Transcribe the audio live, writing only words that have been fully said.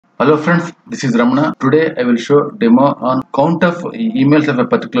Hello friends, this is Ramana. Today I will show demo on count of emails of a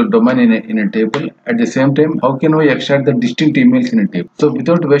particular domain in a table. At the same time, how can we extract the distinct emails in a table? So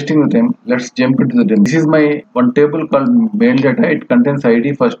without wasting the time, let's jump into the demo. This is my one table called mail data. It contains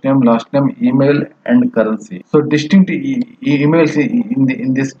ID, first name, last name, email and currency. So distinct emails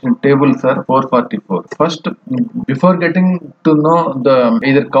in this table are 444. First, before getting to know the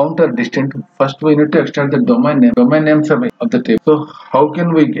either count or distinct, first we need to extract the domain names of the table. So how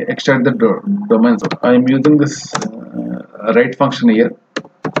can we extract the domains? I am using this write function here.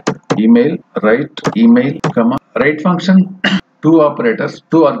 Email, write, email, comma, write function. Two operators,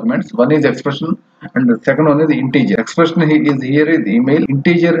 two arguments. One is expression and the second one is integer. Expression is here is email.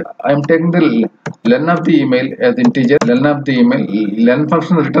 Integer, I am taking the len of the email as integer. Len of the email. Len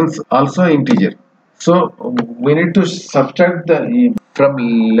function returns also integer. So we need to subtract the from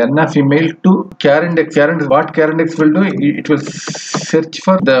len of email to CHARINDEX. CHARINDEX, what CHARINDEX will do? It will search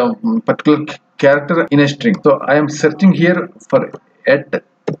for the particular character in a string. So I am searching here for at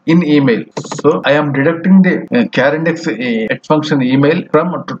in email. So I am deducting the CHARINDEX at function email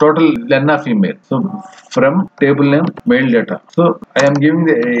from total len of email. So from table name mail data. So I am giving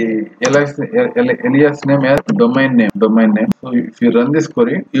the alias name as domain name. So if you run this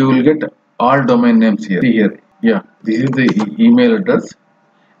query, you will get all domain names here. See here. Yeah, this is the email address.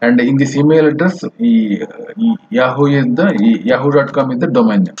 And in this email address, Yahoo is the yahoo.com is the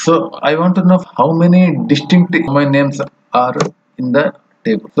domain name. So I want to know how many distinct domain names are in the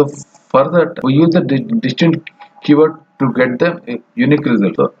table. So for that, we use the distinct keyword to get the unique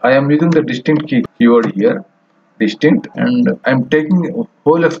result. So I am using the distinct keyword here, distinct, and I am taking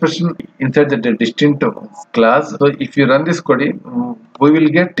whole expression inside the distinct class. So if you run this query, we will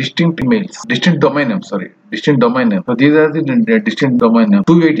get distinct emails, distinct domain name. So these are the distinct domain name.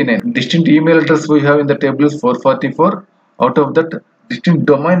 289 distinct email address we have in the table is 444. Out of that, distinct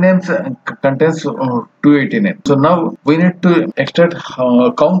domain names contains 289. So now we need to extract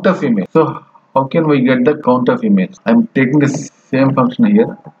count of emails. So how can we get the count of emails? I am taking the same function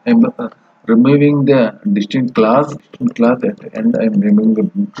here. I am removing the distinct class at the end. I am removing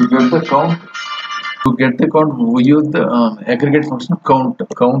to get the count. To get the count, we use the aggregate function count of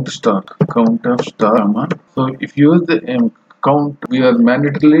star. So if you use the count, we are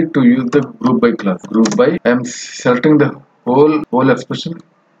mandatory to use the group by class. Group by, I am selecting the whole expression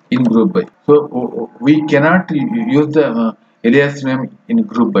in group by. So we cannot use the alias name in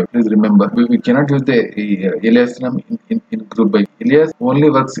group by. Please remember, we cannot use the alias name in group by. Alias only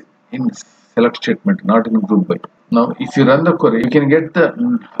works in select statement, not in group by. Now if you run the query, you can get the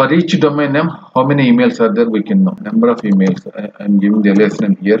for each domain name how many emails are there. We can know number of emails. I am giving the alias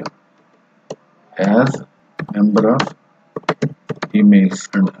name here as number of emails,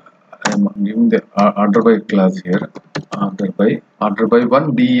 and I am giving the order by class here. Order by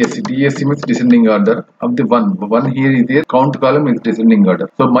one DESC. DESC means descending order of the one here is there. Count column is descending order.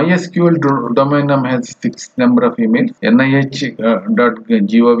 So MySQL domain name has 6 number of emails.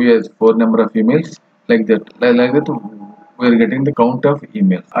 NIH.gov has 4 number of emails. Like that we are getting the count of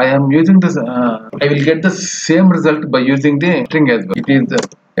emails. I am using this. I will get the same result by using the string as well. It is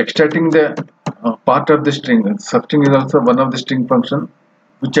extracting the part of the string. Substring is also one of the string function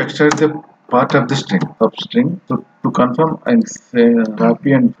which extracts the part of the string, substring. So to confirm, I am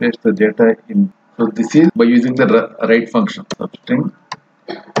copy and paste the data in. So this is by using the write function, substring,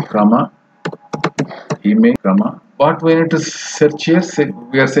 comma, email, comma. What we need to search here?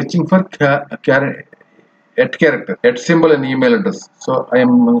 We are searching for character, at symbol and email address. So I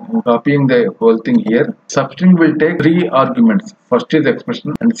am copying the whole thing here. Substring will take 3 arguments. First is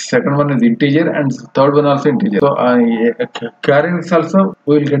expression, and second one is integer, and third one also integer. So CHARINDEX also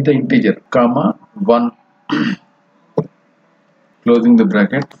we will get the integer, comma 1. Closing the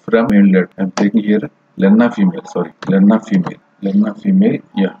bracket from mail data. I am taking here len of email.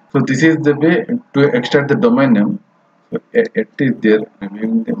 Yeah. So this is the way to extract the domain name. So it is there.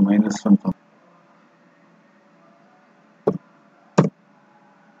 Removing the -1 from.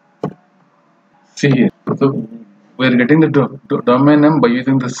 See here. So we are getting the domain name by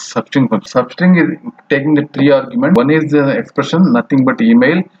using the substring function. Substring is taking the 3 arguments. One is the expression, nothing but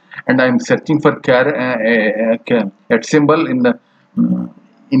email, and I am searching for at symbol in the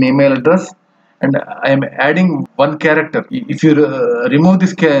in email address, and I am adding 1 character. If you remove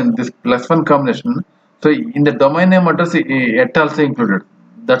this +1 combination, so in the domain name address it also included.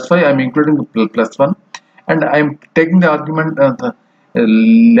 That's why I am including the +1, and I am taking the argument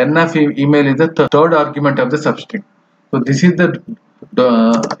len of email is the third argument of the substring. So this is the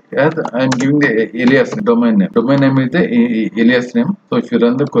as I am giving the alias domain name. Domain name is the alias name. So if you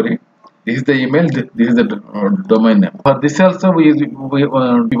run the query, This is the email. This is the domain name. For this also, we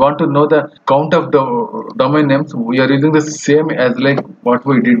want to know the count of domain names. We are using the same as like what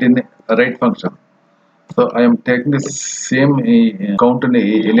we did in write function. So I am taking the same count and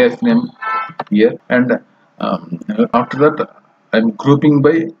alias name here, and after that I am grouping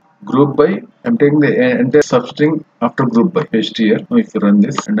by group by. I am taking the entire substring after group by. Paste here. Now if you run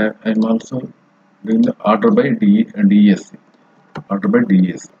this, and I am also doing the order by DESC. Order by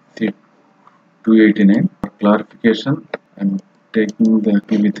DESC. See, 289. For clarification, I am taking the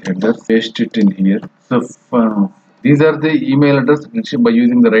key with header. Paste it in here. So these are the email address by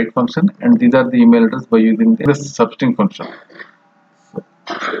using the write function, and these are the email address by using the substring function.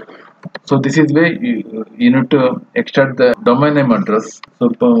 So this is where you need to extract the domain name address. So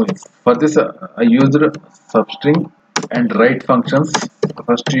for this I used substring and write functions.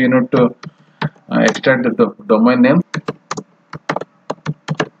 First you need to extract the domain name,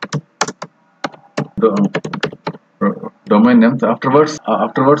 domain names. Afterwards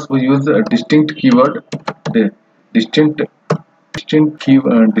we use a distinct keyword, the distinct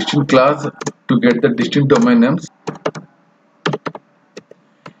class to get the distinct domain names,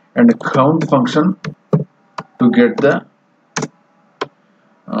 and a count function to get the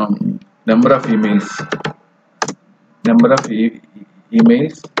number of emails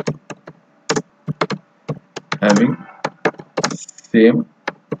having same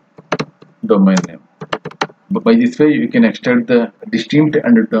domain name. But by this way you can extract the distinct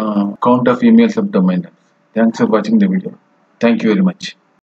and count of emails of domain names. Thanks for watching the video. Thank you very much.